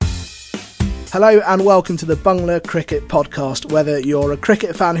Hello and welcome to the Bangla Cricket Podcast. Whether you're a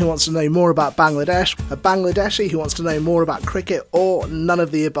cricket fan who wants to know more about Bangladesh, a Bangladeshi who wants to know more about cricket, or none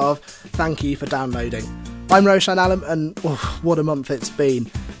of the above, thank you for downloading. I'm Roushan Alam and what a month it's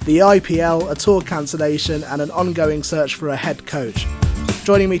been. The IPL, a tour cancellation and an ongoing search for a head coach.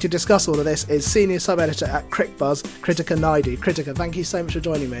 Joining me to discuss all of this is senior sub-editor at Cricbuzz, Kritika Naidu. Kritika, thank you so much for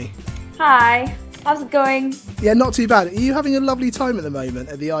joining me. Hi, how's it going? Yeah, not too bad. Are you having a lovely time at the moment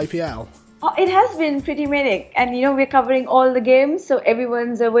at the IPL? Oh, it has been pretty manic, and we're covering all the games, so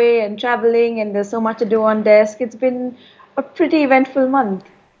everyone's away and traveling, and there's so much to do on desk. It's been a pretty eventful month.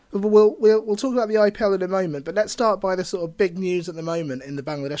 We'll talk about the IPL in a moment, but let's start by the sort of big news at the moment in the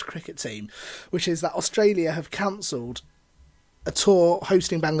Bangladesh cricket team, which is that Australia have cancelled a tour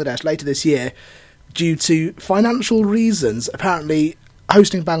hosting Bangladesh later this year due to financial reasons. Apparently,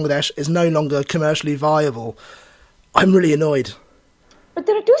 hosting Bangladesh is no longer commercially viable. I'm really annoyed. But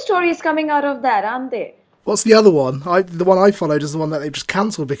there are two stories coming out of that, aren't there? What's the other one? The one I followed is the one that they've just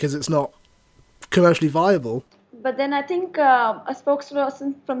cancelled because it's not commercially viable. But then I think a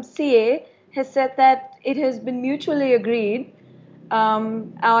spokesperson from CA has said that it has been mutually agreed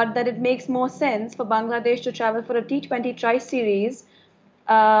or that it makes more sense for Bangladesh to travel for a T20 tri-series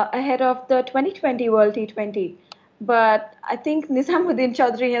ahead of the 2020 World T20. But I think Nizamuddin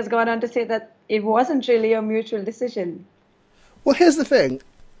Chaudhry has gone on to say that it wasn't really a mutual decision. Well, here's the thing.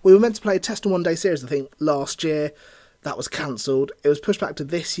 We were meant to play a Test and one-day series, I think, last year. That was cancelled. It was pushed back to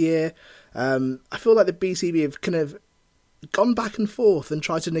this year. I feel like the BCB have kind of gone back and forth and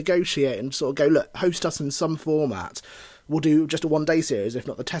tried to negotiate and sort of go, look, host us in some format. We'll do just a one-day series, if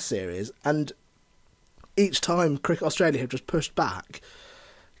not the Test series. And each time, Cricket Australia have just pushed back,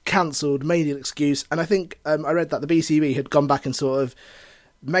 cancelled, made an excuse. And I think I read that the BCB had gone back and sort of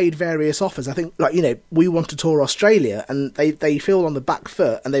made various offers. I think, we want to tour Australia, and they feel on the back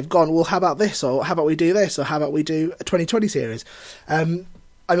foot, and they've gone, well, how about this, or how about we do this, or how about we do a 2020 series? I'm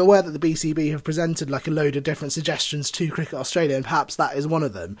aware that the BCB have presented like a load of different suggestions to Cricket Australia, and perhaps that is one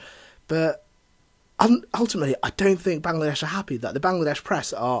of them. But ultimately, I don't think Bangladesh are happy. That the Bangladesh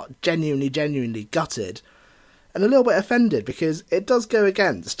press are genuinely gutted and a little bit offended, because it does go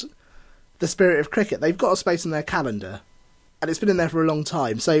against the spirit of cricket. They've got a space in their calendar, and it's been in there for a long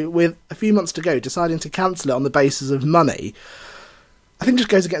time. So with a few months to go, deciding to cancel it on the basis of money, I think just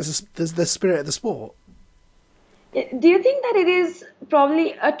goes against the spirit of the sport. Do you think that it is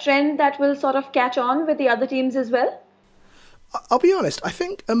probably a trend that will sort of catch on with the other teams as well? I'll be honest, I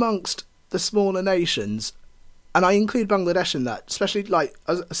think amongst the smaller nations, and I include Bangladesh in that, especially I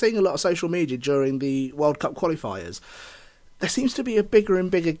was seeing a lot of social media during the World Cup qualifiers, there seems to be a bigger and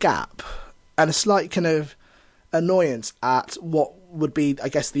bigger gap and a slight kind of annoyance at what would be, I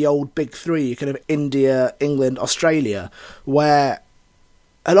guess, the old big three, kind of India, England, Australia, where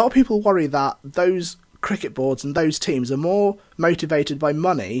a lot of people worry that those cricket boards and those teams are more motivated by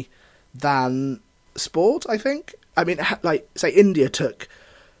money than sport, I think. I mean, say India took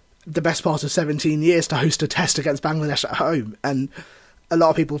the best part of 17 years to host a test against Bangladesh at home, and a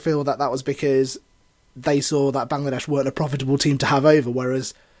lot of people feel that was because they saw that Bangladesh weren't a profitable team to have over,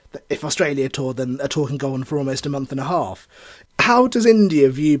 whereas if Australia toured, then a tour can go on for almost a month and a half. How does India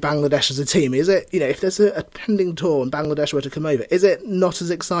view Bangladesh as a team? Is it, if there's a pending tour and Bangladesh were to come over, is it not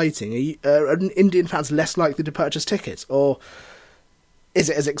as exciting? Are Indian fans less likely to purchase tickets? Or is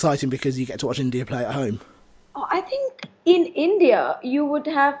it as exciting because you get to watch India play at home? Oh, I think in India, you would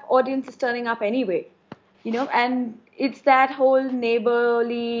have audiences turning up anyway, and it's that whole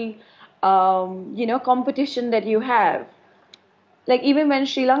neighborly, competition that you have. Like, even when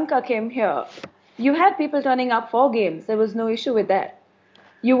Sri Lanka came here, you had people turning up for games. There was no issue with that.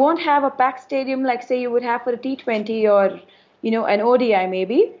 You won't have a packed stadium like, say, you would have for a T20 or, an ODI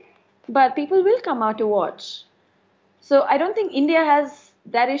maybe. But people will come out to watch. So I don't think India has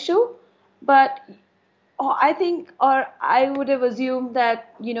that issue. But I would have assumed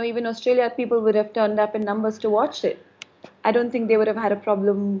that, even Australia, people would have turned up in numbers to watch it. I don't think they would have had a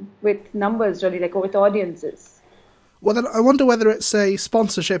problem with numbers, really, or with audiences. Well, then I wonder whether it's a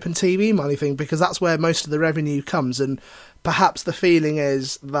sponsorship and TV money thing, because that's where most of the revenue comes, and perhaps the feeling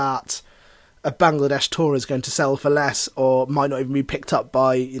is that a Bangladesh tour is going to sell for less, or might not even be picked up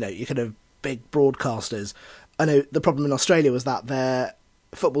by, your kind of big broadcasters. I know the problem in Australia was that their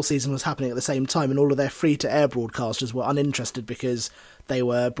football season was happening at the same time, and all of their free-to-air broadcasters were uninterested because they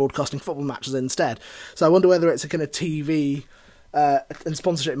were broadcasting football matches instead. So I wonder whether it's a kind of TV and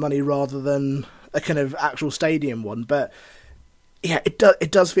sponsorship money rather than a kind of actual stadium one. But yeah, it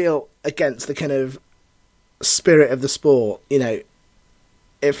does feel against the kind of spirit of the sport.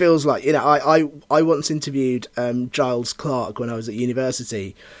 it feels like, I once interviewed Giles Clark when I was at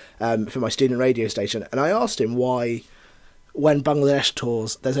university for my student radio station, and I asked him why, when Bangladesh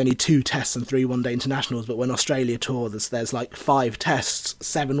tours, there's only 2 tests and 3 one-day internationals, but when Australia tours, there's like 5 tests,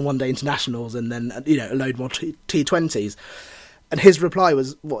 7 one-day internationals, and then, a load more T20s. And his reply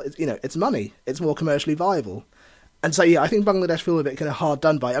was, well, it's money. It's more commercially viable. And so, I think Bangladesh feel a bit kind of hard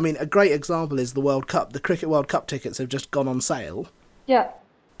done by. I mean, a great example is the World Cup. The Cricket World Cup tickets have just gone on sale. Yeah.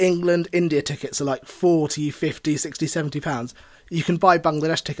 England, India tickets are like 40, 50, 60, 70 pounds. You can buy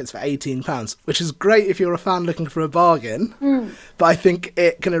Bangladesh tickets for £18, which is great if you're a fan looking for a bargain. But I think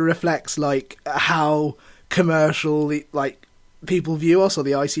it kind of reflects like how commercial like people view us, or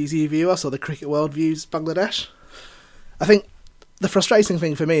the ICC view us, or the cricket world views Bangladesh. I think the frustrating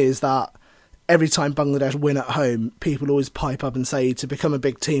thing for me is that every time Bangladesh win at home, people always pipe up and say to become a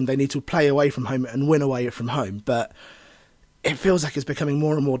big team, they need to play away from home and win away from home. But it feels like it's becoming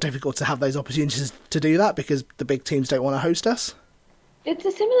more and more difficult to have those opportunities to do that because the big teams don't want to host us. It's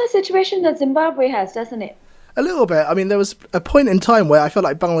a similar situation that Zimbabwe has, doesn't it? A little bit. I mean, there was a point in time where I felt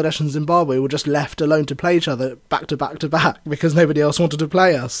like Bangladesh and Zimbabwe were just left alone to play each other back to back to back because nobody else wanted to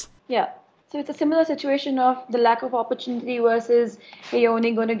play us. Yeah. So it's a similar situation of the lack of opportunity versus you're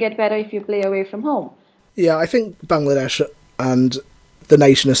only going to get better if you play away from home. Yeah, I think Bangladesh and the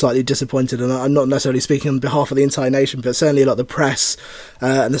nation are slightly disappointed, and I'm not necessarily speaking on behalf of the entire nation, but certainly a lot of the press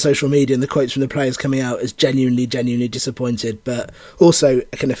and the social media and the quotes from the players coming out is genuinely disappointed, but also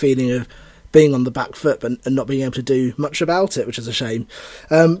a kind of feeling of being on the back foot and not being able to do much about it, which is a shame.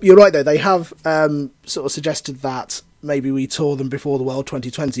 You're right, though. They have sort of suggested that maybe we tour them before the World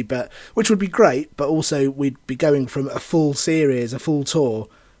 2020, which would be great, but also we'd be going from a full series, a full tour,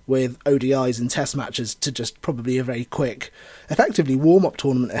 with ODIs and test matches to just probably a very quick, effectively warm-up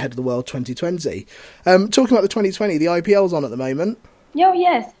tournament ahead of the World 2020. Talking about the 2020, the IPL's on at the moment. Oh,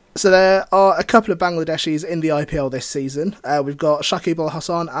 yes. So there are a couple of Bangladeshis in the IPL this season. We've got Shakib Al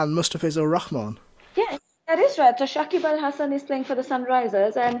Hasan and Mustafizur Rahman. Yeah, that is right. So Shakib Al Hasan is playing for the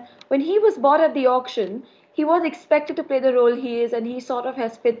Sunrisers, and when he was bought at the auction, he was expected to play the role he is, and he sort of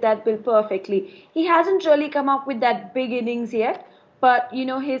has fit that bill perfectly. He hasn't really come up with that big innings yet, but,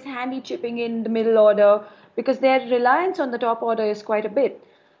 his handy chipping in the middle order, because their reliance on the top order is quite a bit.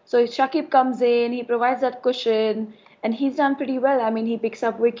 So Shakib comes in, he provides that cushion, and he's done pretty well. I mean, he picks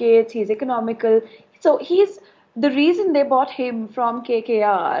up wickets, he's economical. So the reason they bought him from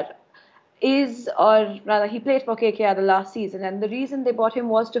KKR or rather, he played for KKR the last season, and the reason they bought him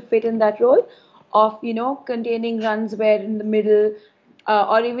was to fit in that role of, containing runs where in the middle,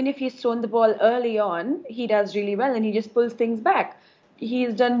 or even if he's thrown the ball early on, he does really well and he just pulls things back.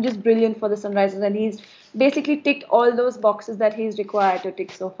 He's done just brilliant for the Sunrisers, and he's basically ticked all those boxes that he's required to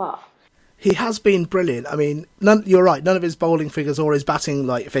tick so far. He has been brilliant. I mean, you're right, none of his bowling figures or his batting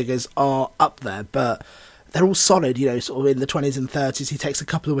figures are up there, but they're all solid, sort of in the 20s and 30s. He takes a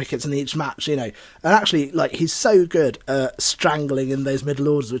couple of wickets in each match, and actually, he's so good at strangling in those middle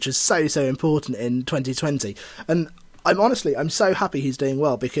orders, which is so important in 2020. And I'm so happy he's doing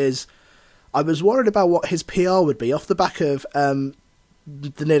well, because I was worried about what his PR would be off the back of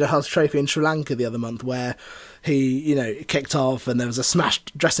the Nidahas Trophy in Sri Lanka the other month, where he, kicked off and there was a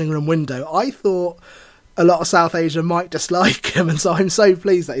smashed dressing room window. I thought a lot of South Asia might dislike him, and so I'm so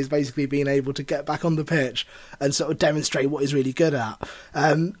pleased that he's basically been able to get back on the pitch and sort of demonstrate what he's really good at.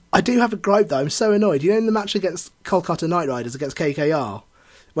 I do have a gripe, though. I'm so annoyed. In the match against Kolkata Knight Riders, against KKR,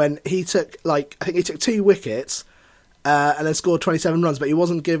 when he took, I think he took 2 wickets and then scored 27 runs, but he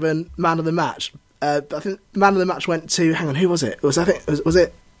wasn't given man of the match. But I think man of the match went to, hang on, who was it? Was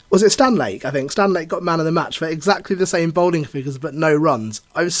it Stan Lake? I think Stan Lake got man of the match for exactly the same bowling figures but no runs.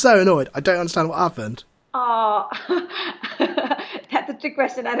 I was so annoyed. I don't understand what happened. Oh, that's a trick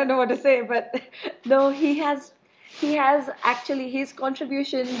question. I don't know what to say, but no, he has actually, his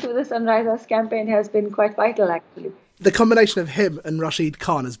contribution to the Sunrisers campaign has been quite vital, actually. The combination of him and Rashid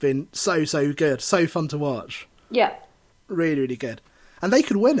Khan has been so good, so fun to watch. Yeah. Really good. And they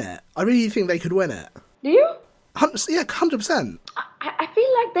could win it. I really think they could win it. Do you? Yeah, 100%. I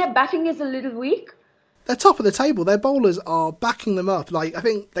feel like their batting is a little weak. They're top of the table. Their bowlers are backing them up. I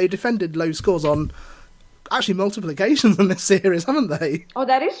think they defended low scores on actually multiple occasions in this series, haven't they? Oh,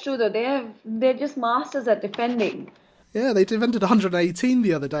 that is true, though. They're just masters at defending. Yeah, they defended 118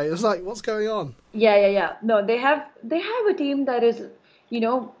 the other day. It was like, what's going on? Yeah. No, they have a team that is,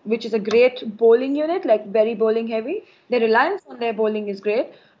 which is a great bowling unit, very bowling heavy. Their reliance on their bowling is great.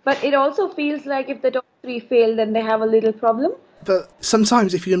 But it also feels like if the top 3 fail, then they have a little problem. But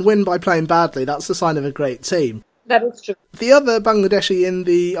sometimes if you can win by playing badly, that's the sign of a great team. That is true. The other Bangladeshi in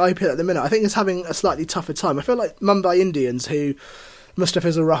the IPL at the minute, I think, is having a slightly tougher time. I feel like Mumbai Indians, who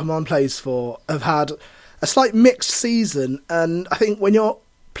Mustafizur Rahman plays for have had a slight mixed season, and I think when you're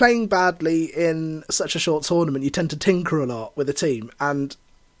playing badly in such a short tournament, you tend to tinker a lot with the team, and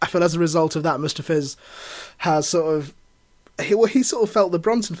I feel as a result of that, Mustafiz has sort of he sort of felt the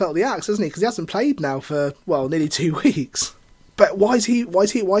brunt and felt the axe, hasn't he? Because he hasn't played now for nearly 2 weeks. But why is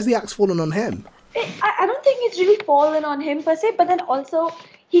the axe fallen on him? I don't think it's really fallen on him per se, but then also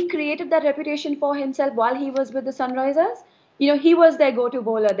he created that reputation for himself while he was with the Sunrisers. He was their go-to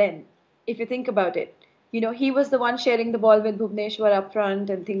bowler then, if you think about it. He was the one sharing the ball with Bhuvneshwar up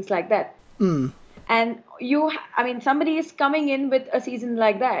front and things like that. Mm. And somebody is coming in with a season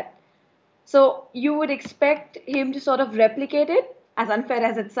like that. So you would expect him to sort of replicate it, as unfair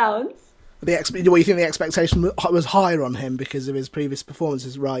as it sounds. You think the expectation was higher on him because of his previous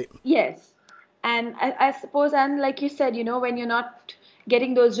performances, right? Yes. And I suppose, and like you said, when you're not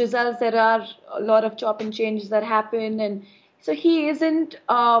getting those results, there are a lot of chop and changes that happen. And so he isn't,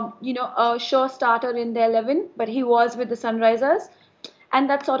 a sure starter in the 11, but he was with the Sunrisers. And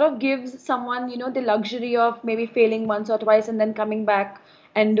that sort of gives someone, the luxury of maybe failing once or twice and then coming back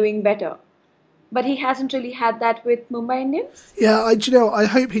and doing better. But he hasn't really had that with Mumbai Indians. Yeah, I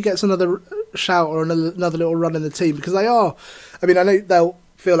hope he gets another shout or another little run in the team, because they are, I know they'll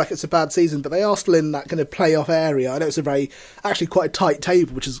feel like it's a bad season, but they are still in that kind of playoff area. I know it's actually quite a tight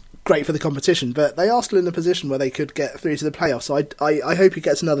table, which is great for the competition, but they are still in a position where they could get through to the playoffs. So I hope he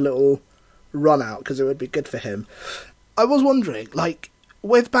gets another little run out, because it would be good for him. I was wondering,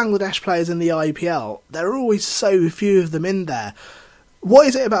 with Bangladesh players in the IPL, there are always so few of them in there. What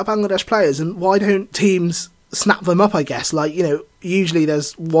is it about Bangladesh players, and why don't teams snap them up, I guess? Usually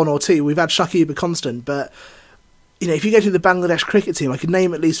there's one or two. We've had Shakib Constant, but, if you go to the Bangladesh cricket team, I could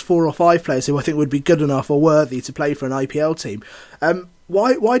name at least 4 or 5 players who I think would be good enough or worthy to play for an IPL team.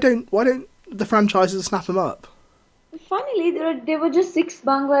 Why don't the franchises snap them up? Funnily, there were just 6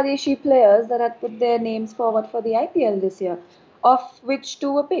 Bangladeshi players that had put their names forward for the IPL this year, of which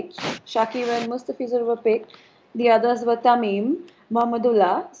 2 were picked. Shakib and Mustafizur were picked. The others were Tamim,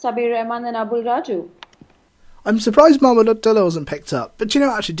 Mahmudullah, Sabir Rahman and Abul Raju. I'm surprised Mahmudullah wasn't picked up. But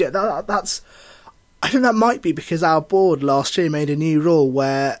actually, that's... I think that might be because our board last year made a new rule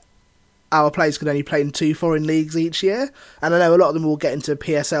where our players could only play in 2 foreign leagues each year. And I know a lot of them will get into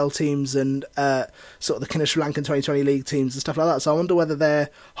PSL teams and sort of the kind of Sri Lankan 2020 league teams and stuff like that. So I wonder whether they're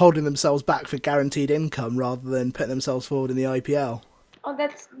holding themselves back for guaranteed income rather than putting themselves forward in the IPL. Oh,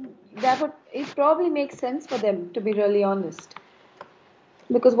 it probably makes sense for them, to be really honest.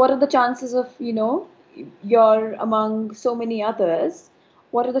 Because what are the chances of, you're among so many others,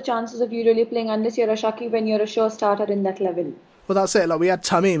 what are the chances of you really playing unless you're a Shakib when you're a sure starter in that level? Well, that's it. We had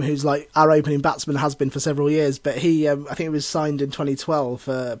Tamim, who's our opening batsman, has been for several years, but he, I think he was signed in 2012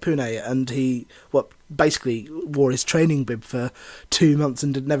 for Pune, and he basically wore his training bib for 2 months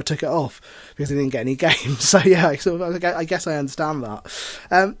and never took it off because he didn't get any games. So yeah, I guess I understand that.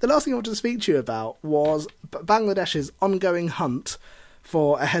 The last thing I wanted to speak to you about was Bangladesh's ongoing hunt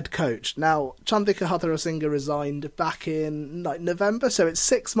for a head coach. Now, Chandika Hatharasinghe resigned back in November, so it's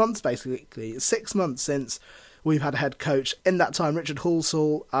 6 months basically. It's 6 months since we've had a head coach. In that time, Richard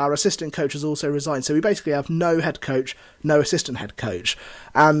Halsall, our assistant coach, has also resigned. So we basically have no head coach, no assistant head coach.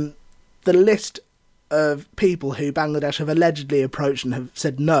 And the list of people who Bangladesh have allegedly approached and have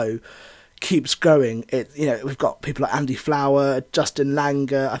said no keeps growing. We've got people like Andy Flower, Justin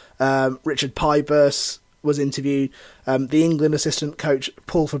Langer, Richard Pybus was interviewed. The England assistant coach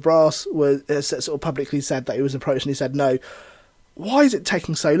Paul Fabras was sort of publicly said that he was approached and he said no. Why is it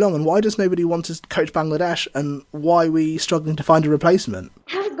taking so long, and why does nobody want to coach Bangladesh, and why are we struggling to find a replacement?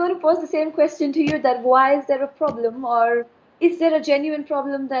 I was going to pose the same question to you, that why is there a problem, or is there a genuine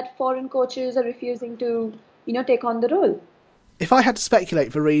problem that foreign coaches are refusing to, take on the role? If I had to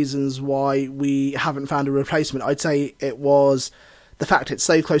speculate for reasons why we haven't found a replacement, I'd say it was the fact it's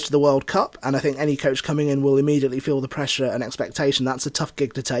so close to the World Cup, and I think any coach coming in will immediately feel the pressure and expectation. That's a tough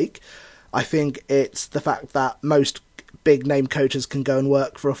gig to take. I think it's the fact that most big name coaches can go and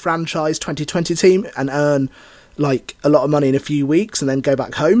work for a franchise 2020 team and earn a lot of money in a few weeks and then go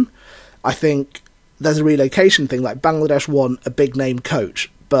back home. I think there's a relocation thing. Bangladesh want a big name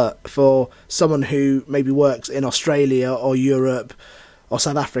coach, but for someone who maybe works in Australia or Europe or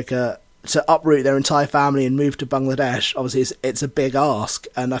South Africa to uproot their entire family and move to Bangladesh, obviously it's a big ask.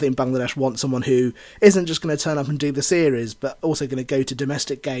 And I think Bangladesh wants someone who isn't just going to turn up and do the series, but also going to go to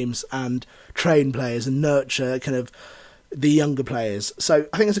domestic games and train players and nurture kind of the younger players. So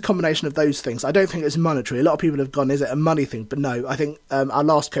I think it's a combination of those things. I don't think it's monetary. A lot of people have gone, is it a money thing? But no, I think our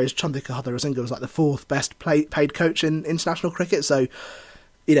last coach, Chandika Hatharasinghe, was the 4th best paid coach in international cricket. So,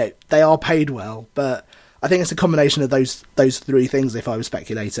 they are paid well. But I think it's a combination of those three things, if I was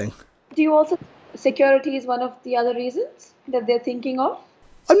speculating. Do you also security is one of the other reasons that they're thinking of?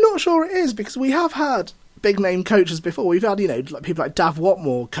 I'm not sure it is, because we have had big name coaches before. We've had, like people like Dav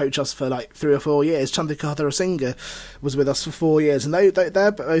Watmore coach us for like 3 or 4 years. Chandrika Singh was with us for 4 years, and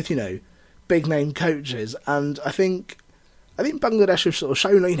they're both, big name coaches. And I think Bangladesh have sort of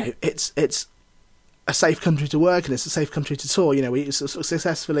shown, it's a safe country to work in, it's a safe country to tour. We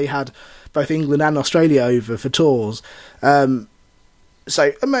successfully had both England and Australia over for tours.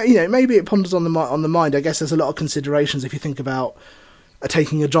 So maybe it ponders on the mind. I guess there's a lot of considerations if you think about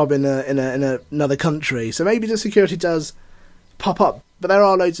taking a job in another country. So maybe the security does pop up. But there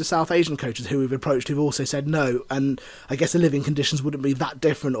are loads of South Asian coaches who we've approached who've also said no, and I guess the living conditions wouldn't be that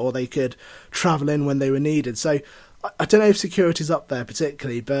different, or they could travel in when they were needed. So I don't know if security's up there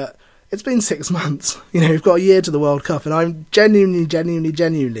particularly, but it's been 6 months. We've got a year to the World Cup, and I'm genuinely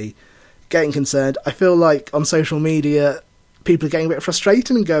getting concerned. I feel like on social media, people are getting a bit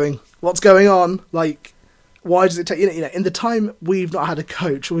frustrated and going, what's going on? Like, why does it take... in the time we've not had a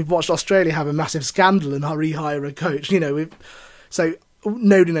coach, we've watched Australia have a massive scandal and rehire a coach. So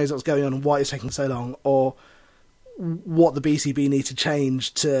nobody knows what's going on and why it's taking so long, or what the BCB need to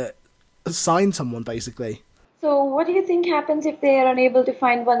change to sign someone, basically. So what do you think happens if they are unable to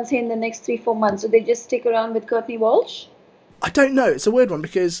find one, say, in the next 3-4 months? Do they just stick around with Courtney Walsh? I don't know. It's a weird one,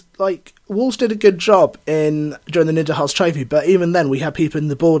 because Walsh did a good job during the Ninja Hearts Trophy, but even then we had people in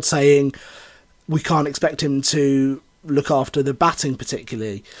the board saying we can't expect him to look after the batting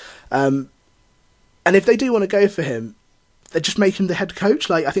particularly. And if they do want to go for him, they just make him the head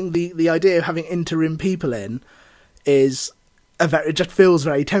coach. I think the idea of having interim people in is it just feels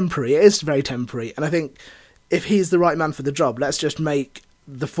very temporary. It is very temporary, and I think if he's the right man for the job, let's just make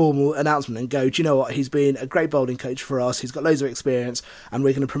the formal announcement and go, do you know what, he's been a great bowling coach for us, he's got loads of experience, and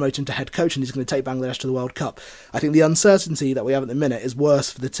we're going to promote him to head coach, and he's going to take Bangladesh to the World Cup. I think the uncertainty that we have at the minute is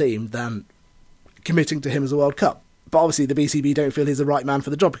worse for the team than committing to him as a World Cup. But obviously the BCB don't feel he's the right man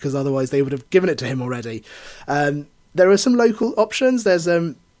for the job, because otherwise they would have given it to him already. There are some local options. There's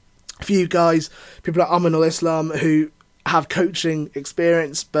a few guys, people like Amanul Islam, who have coaching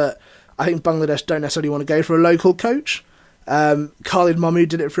experience, but I think Bangladesh don't necessarily want to go for a local coach. Khalid Mahmood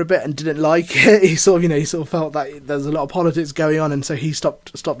did it for a bit and didn't like it. He sort of felt that there's a lot of politics going on, and so he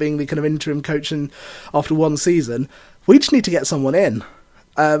stopped being the kind of interim coach after one season. We just need to get someone in,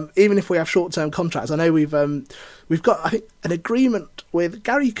 even if we have short-term contracts. I know we've got, I think, an agreement with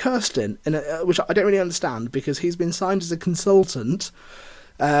Gary Kirsten, which I don't really understand, because he's been signed as a consultant,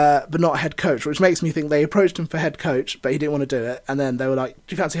 but not head coach, which makes me think they approached him for head coach, but he didn't want to do it. And then they were like,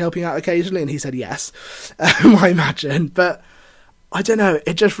 do you fancy helping out occasionally? And he said yes, I imagine. But I don't know,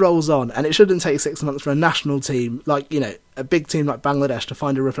 it just rolls on. And it shouldn't take 6 months for a national team, a big team like Bangladesh, to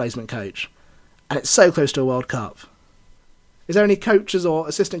find a replacement coach. And it's so close to a World Cup. Is there any coaches or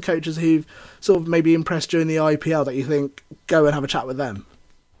assistant coaches who've sort of maybe impressed during the IPL that you think, go and have a chat with them?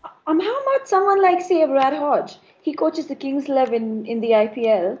 How about someone like, say, Brad Hodge? He coaches the Kings 11 in the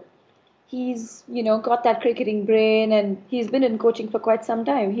IPL. He's, got that cricketing brain, and he's been in coaching for quite some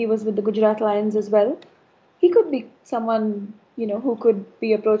time. He was with the Gujarat Lions as well. He could be someone, who could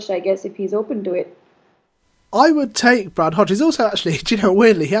be approached, I guess, if he's open to it. I would take Brad Hodge. He's also actually,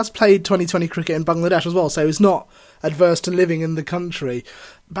 weirdly, he has played 2020 cricket in Bangladesh as well, so he's not adverse to living in the country.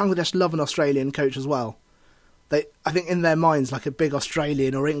 Bangladesh love an Australian coach as well. I think in their minds, like a big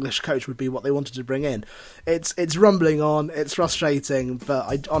Australian or English coach would be what they wanted to bring in. It's rumbling on, it's frustrating, but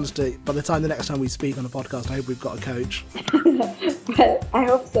I honestly, by the next time we speak on a podcast, I hope we've got a coach. Well, I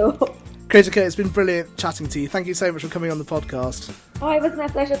hope so. Kritika, it's been brilliant chatting to you. Thank you so much for coming on the podcast. Oh, it was my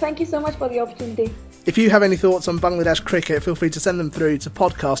pleasure. Thank you so much for the opportunity. If you have any thoughts on Bangladesh cricket, feel free to send them through to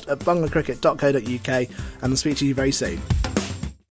podcast@banglacricket.co.uk, and I'll speak to you very soon.